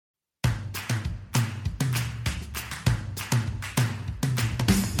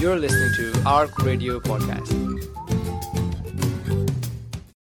You're listening to ARC Radio Podcast.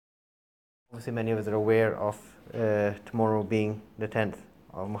 Obviously, many of us are aware of tomorrow being the 10th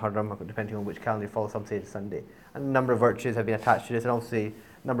of Muharram, depending on which calendar you follow, some say it's Sunday. And a number of virtues have been attached to this, and obviously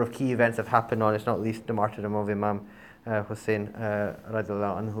a number of key events have happened on it, not least the martyrdom of Imam Hussein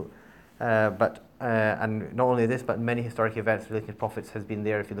radiallahu anhu. And not only this, but many historic events related to prophets has been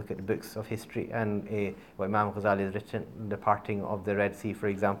there. If you look at the books of history and what Imam Ghazali has written, the parting of the Red Sea, for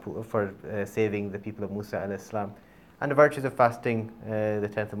example, for saving the people of Musa alayhi salam. And the virtues of fasting the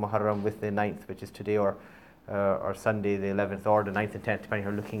 10th of Muharram with the 9th, which is today, or Sunday the 11th, or the 9th and 10th, depending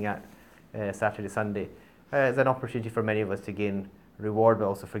on you're looking at Saturday, Sunday, is an opportunity for many of us to gain reward, but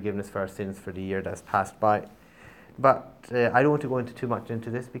also forgiveness for our sins for the year that's passed by. But I don't want to go into too much into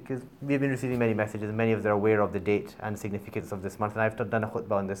this, because we've been receiving many messages, and many of us are aware of the date and significance of this month, and I've done a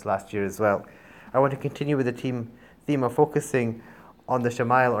khutbah on this last year as well. I want to continue with the theme of focusing on the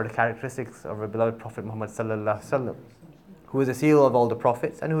shama'il, or the characteristics of our beloved Prophet Muhammad sallallahu alaihi wasallam, who is the seal of all the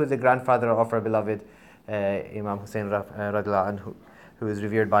prophets, and who is the grandfather of our beloved Imam Hussein radiallahu anhu, who is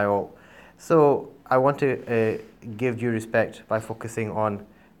revered by all. So I want to give due respect by focusing on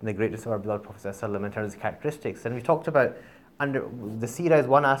the greatness of our beloved Prophet sallallahu alaihi wasallam in terms of characteristics. And we talked about the seerah is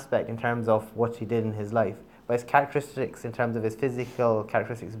one aspect in terms of what he did in his life, but his characteristics in terms of his physical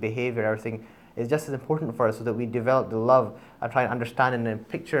characteristics, behavior, everything is just as important for us, so that we develop the love and try and understand and then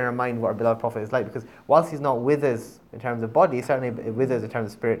picture in our mind what our beloved Prophet is like. Because whilst he's not with us in terms of body, he's certainly with us in terms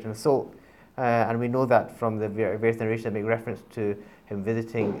of spirit and soul. And we know that from the various narrations that make reference to him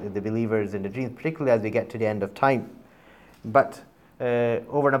visiting the believers in the dreams, particularly as we get to the end of time. But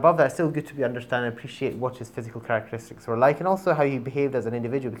over and above that, it's still good to understand and appreciate what his physical characteristics were like, and also how he behaved as an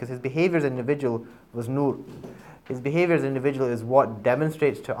individual, because his behavior as an individual was nur. His behavior as an individual is what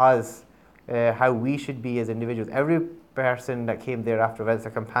demonstrates to us how we should be as individuals. Every person that came thereafter, whether it's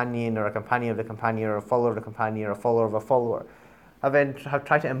a companion or a companion of the companion, or a follower of the companion, or a follower of a follower, have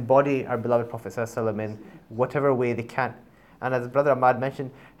tried to embody our beloved Prophet ﷺ in whatever way they can. And as Brother Ahmad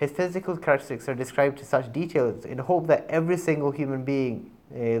mentioned, his physical characteristics are described to such details in the hope that every single human being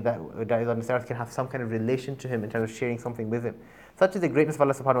that is on this earth can have some kind of relation to him in terms of sharing something with him. Such is the greatness of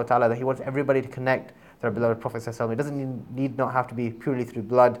Allah subhanahu wa ta'ala, that he wants everybody to connect to our beloved Prophet ﷺ. It doesn't need not have to be purely through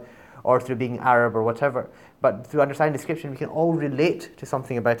blood or through being Arab or whatever, but through understanding description we can all relate to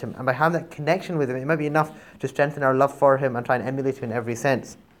something about him, and by having that connection with him, it might be enough to strengthen our love for him and try and emulate him in every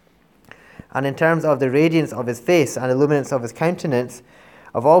sense. And in terms of the radiance of his face and the luminance of his countenance,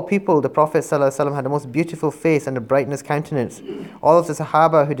 of all people, the Prophet ﷺ had the most beautiful face and the brightness countenance. All of the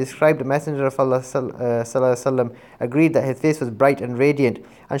Sahaba who described the Messenger of Allah ﷺ agreed that his face was bright and radiant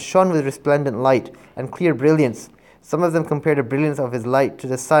and shone with resplendent light and clear brilliance. Some of them compared the brilliance of his light to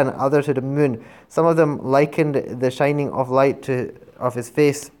the sun, others to the moon. Some of them likened the shining of light of his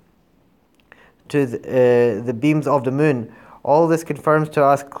face to the beams of the moon. All this confirms to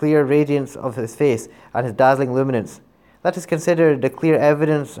us clear radiance of his face and his dazzling luminance. Let us consider the clear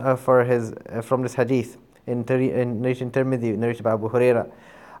evidence from this hadith in narration Tirmidhi, narrated by Abu Huraira.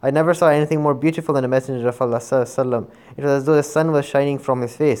 I never saw anything more beautiful than the Messenger of Allah sallallahu. It was as though the sun was shining from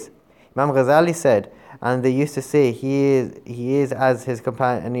his face. Imam Ghazali said, and they used to say, he is as his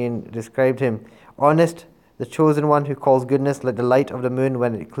companion described him, honest, the chosen one who calls goodness like the light of the moon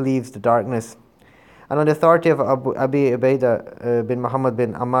when it cleaves the darkness. And on the authority of Abi Ubaidah bin Muhammad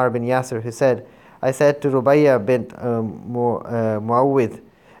bin Ammar bin Yasir, who said, I said to Rubayya bint Muawwidh,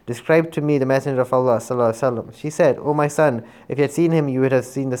 describe to me the Messenger of Allah sallallahu alaihi wasallam. She said, O my son, if you had seen him, you would have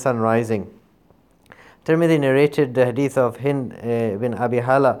seen the sun rising. Tirmidhi narrated the hadith of Hind bin Abi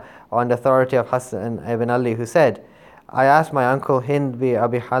Hala on the authority of Hassan ibn Ali, who said, I asked my uncle Hind bin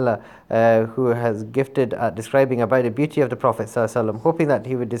Abi Hala, who has gifted at describing about the beauty of the Prophet ﷺ, hoping that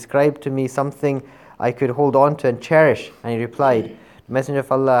he would describe to me something I could hold on to and cherish. And he replied, the Messenger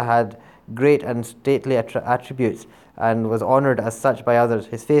of Allah had great and stately attributes and was honoured as such by others.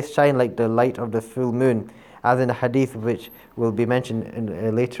 His face shined like the light of the full moon, as in the hadith which will be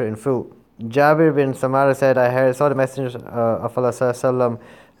mentioned later in full. Jabir bin Samara said, I saw the Messenger of Allah sallallahu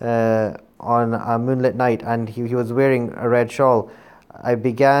on a moonlit night, and he was wearing a red shawl. I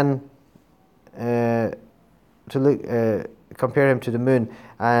began to compare him to the moon,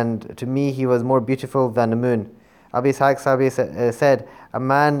 and to me he was more beautiful than the moon. Abi Ishaq Sabi said, a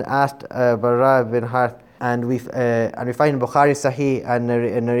man asked Bara bin Harth, and we find in Bukhari Sahih a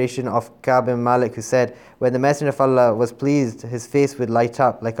narration of Ka'b bin Malik, who said, when the Messenger of Allah was pleased, his face would light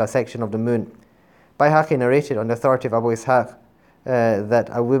up like a section of the moon. Bayhaqi narrated on the authority of Abu Ishaq that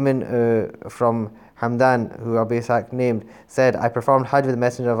a woman from Hamdan, who Abu Ishaq named, said, I performed Hajj with the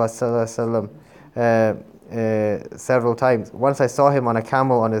Messenger of Allah several times. Once I saw him on a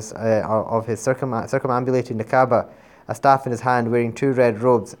camel on his circumambulating the Kaaba, a staff in his hand, wearing 2 red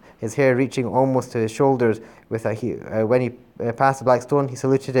robes, his hair reaching almost to his shoulders. When he passed the black stone, he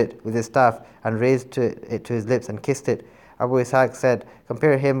saluted it with his staff and raised it to his lips and kissed it. Abu Ishaq said,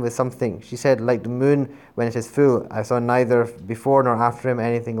 compare him with something. She said, like the moon when it is full. I saw neither before nor after him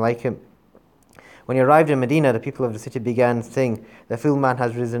anything like him. When he arrived in Medina, the people of the city began saying, the full man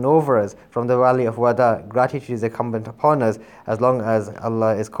has risen over us from the valley of Wada. Gratitude is incumbent upon us as long as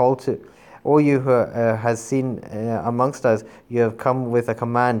Allah is called to. O you who has seen amongst us, you have come with a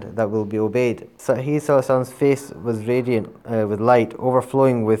command that will be obeyed. So Salam's face was radiant with light,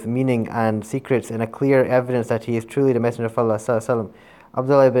 overflowing with meaning and secrets, and a clear evidence that he is truly the Messenger of Allah.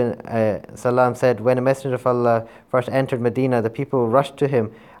 Abdullah ibn Salam said, when the Messenger of Allah first entered Medina, the people rushed to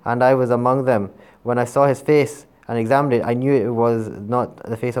him, and I was among them. When I saw his face and examined it, I knew it was not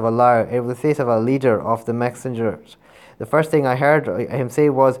the face of Allah, it was the face of a leader of the messengers. The first thing I heard him say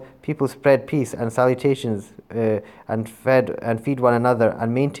was, people spread peace and salutations and feed one another,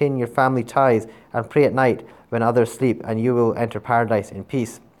 and maintain your family ties and pray at night when others sleep, and you will enter paradise in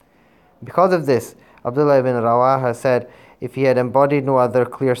peace. Because of this, Abdullah ibn Rawaha said, if he had embodied no other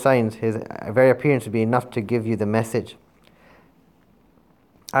clear signs, his very appearance would be enough to give you the message.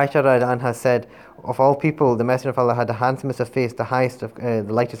 Aisha Radha Anha said, of all people, the Messenger of Allah had the handsomest of face, the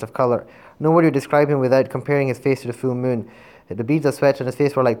lightest of colour. Nobody would describe him without comparing his face to the full moon. The beads of sweat on his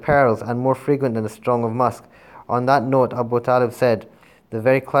face were like pearls and more fragrant than the strong of musk. On that note, Abu Talib said, the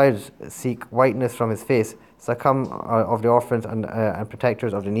very clouds seek whiteness from his face, succumb of the orphans and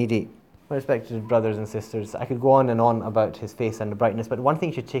protectors of the needy. My respected brothers and sisters, I could go on and on about his face and the brightness, but one thing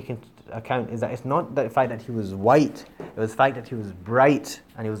you should take into account is that it's not the fact that he was white, it was the fact that he was bright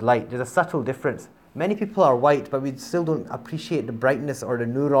and he was light. There's a subtle difference. Many people are white, but we still don't appreciate the brightness or the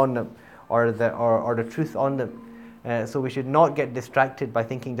nur on them or the truth on them. So we should not get distracted by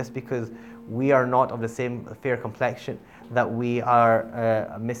thinking just because we are not of the same fair complexion that we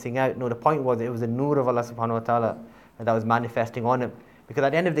are missing out. No, the point was it was the nur of Allah subhanahu wa ta'ala that was manifesting on him. Because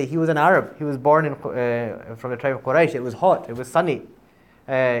at the end of the day, he was an Arab. He was born from the tribe of Quraysh. It was hot. It was sunny.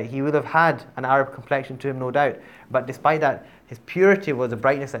 He would have had an Arab complexion to him, no doubt. But despite that, his purity was the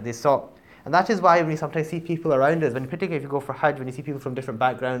brightness that they saw. And that is why when you sometimes see people around us, particularly if you go for Hajj, when you see people from different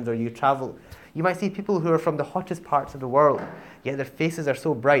backgrounds or you travel, you might see people who are from the hottest parts of the world, yet their faces are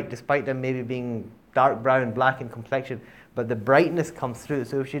so bright, despite them maybe being dark brown, black in complexion, but the brightness comes through.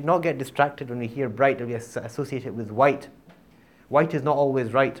 So we should not get distracted when we hear bright and we associate it with white. White is not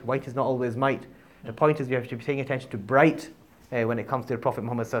always right. White is not always might. The point is we have to be paying attention to bright when it comes to the Prophet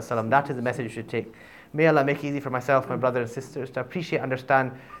Muhammad sallallahu alaihi wasallam. That is the message you should take. May Allah make it easy for myself, my brothers and sisters, to appreciate,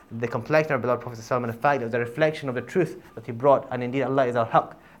 understand the complexion of our beloved Prophet sallallahu alaihi wasallam, and the fact that it was a reflection of the truth that he brought, and indeed Allah is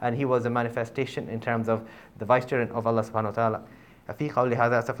al-Haq, and he was a manifestation in terms of the vicegerent of Allah subhanahu wa ta'ala. في قولي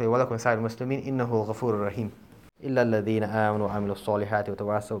هذا أستغفر ولكم سائر المسلمين إنه غفور رحيم إلا الذين آمنوا وعملوا الصالحات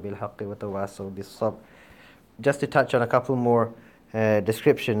وتواصوا بالحق وتواصوا بالصبر. Just to touch on a couple more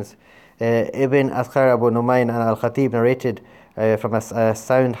descriptions, Ibn Askhar Abu Numayn and Al-Khatib narrated from a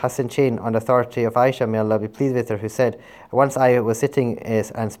sound Hassan chain on the authority of Aisha, may Allah be pleased with her, who said, once I was sitting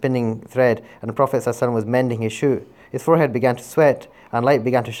and spinning thread, and the Prophet ﷺ was mending his shoe. His forehead began to sweat, and light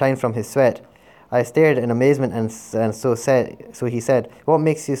began to shine from his sweat. I stared in amazement, and so he said, what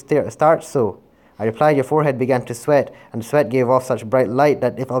makes you start so? I replied, your forehead began to sweat, and the sweat gave off such bright light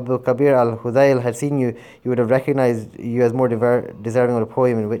that if Abu Kabir al-Hudayl had seen you, he would have recognized you as more deserving of the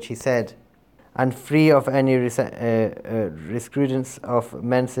poem in which he said, and free of any recrudescence of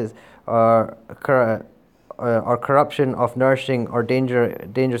menses or corruption of nourishing or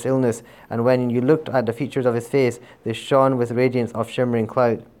dangerous illness, and when you looked at the features of his face, they shone with radiance of shimmering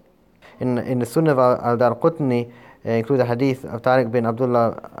cloud. In the Sunnah of al-Darqutni, include a hadith of Tariq bin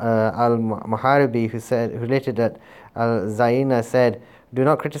Abdullah al-Muharibi, who related that al-Zaina said, do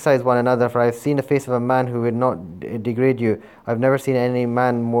not criticize one another, for I have seen the face of a man who would not degrade you. I have never seen any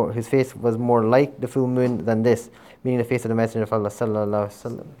man whose face was more like the full moon than this, meaning the face of the Messenger of Allah sallallahu alaihi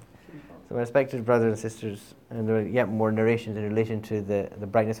wasallam. So my respected brothers and sisters, and there are yet more narrations in relation to the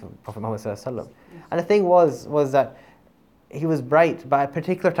brightness of Prophet Muhammad sallallahu alaihi wasallam. And the thing was that he was bright, but at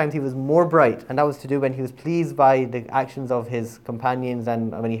particular times he was more bright, and that was to do when he was pleased by the actions of his companions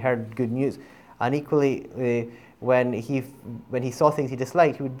and when he heard good news. And equally, when he saw things he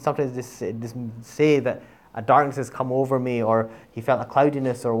disliked, he would sometimes just say that a darkness has come over me, or he felt a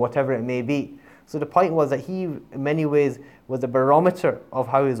cloudiness, or whatever it may be. So the point was that he, in many ways, was a barometer of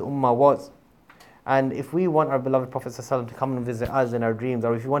how his ummah was. And if we want our beloved Prophet ﷺ to come and visit us in our dreams,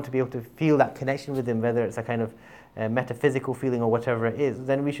 or if we want to be able to feel that connection with him, whether it's a kind of metaphysical feeling or whatever it is,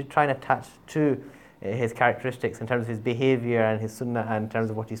 then we should try and attach to his characteristics, in terms of his behaviour and his sunnah, and in terms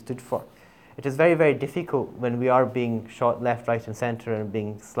of what he stood for. It is very, very difficult when we are being shot left, right and centre and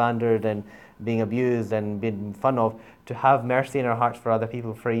being slandered and being abused and being fun of, to have mercy in our hearts for other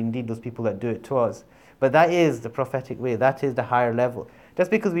people, for indeed those people that do it to us. But that is the prophetic way, that is the higher level. Just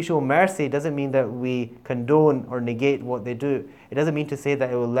because we show mercy doesn't mean that we condone or negate what they do. It doesn't mean to say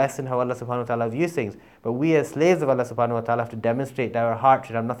that it will lessen how Allah subhanahu wa ta'ala views things. But we as slaves of Allah subhanahu wa ta'ala have to demonstrate that our heart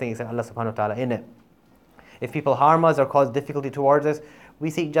should have nothing except Allah subhanahu wa ta'ala in it. If people harm us or cause difficulty towards us, we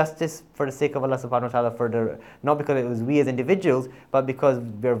seek justice for the sake of Allah subhanahu wa ta'ala, not because it was we as individuals, but because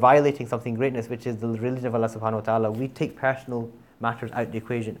we're violating something greatness, which is the religion of Allah subhanahu wa ta'ala. We take personal matters out of the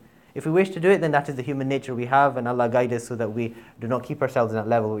equation. If we wish to do it, then that is the human nature we have, and Allah guide us so that we do not keep ourselves in that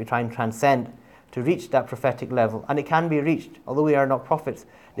level. We try and transcend to reach that prophetic level, and it can be reached, although we are not prophets.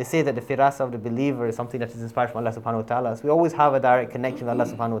 They say that the firasa of the believer is something that is inspired from Allah subhanahu wa ta'ala. So we always have a direct connection with Allah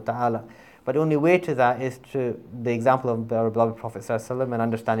subhanahu wa ta'ala. But the only way to that is to the example of our beloved Prophet sallallahu alaihi wasallam, and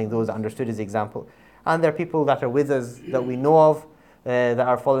understanding those that understood his example. And there are people that are with us that we know of, that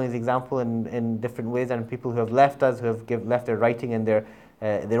are following his example in different ways, and people who have left us, who have left their writing and their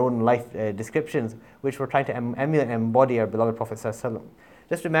own life descriptions, which we're trying to emulate and embody our beloved Prophet sallallahu alaihi wasallam.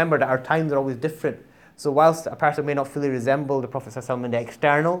 Just remember that our times are always different. So whilst a person may not fully resemble the Prophet sallallahu alaihi wasallam in the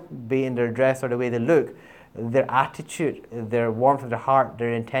external, be it in their dress or the way they look, their attitude, their warmth of their heart,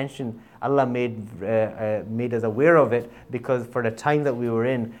 their intention, Allah made us aware of it, because for the time that we were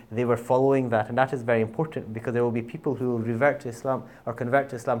in, they were following that. And that is very important, because there will be people who will revert to Islam or convert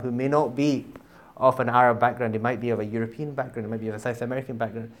to Islam who may not be of an Arab background. They might be of a European background, they might be of a South American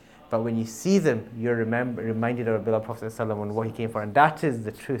background. But when you see them, you're reminded of our beloved Prophet ﷺ and what he came for. And that is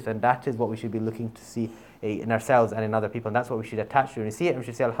the truth, and that is what we should be looking to see in ourselves and in other people. And that's what we should attach to. When we see it, we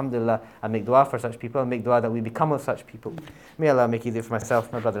should say Alhamdulillah and make dua for such people, and make dua that we become of such people. May Allah make it easy for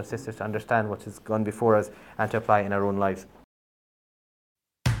myself, my brothers and sisters, to understand what has gone before us and to apply it in our own lives.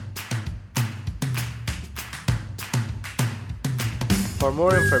 For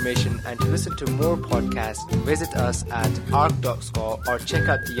more information and to listen to more podcasts, visit us at arc.score or check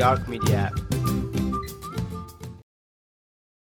out the Arc Media app.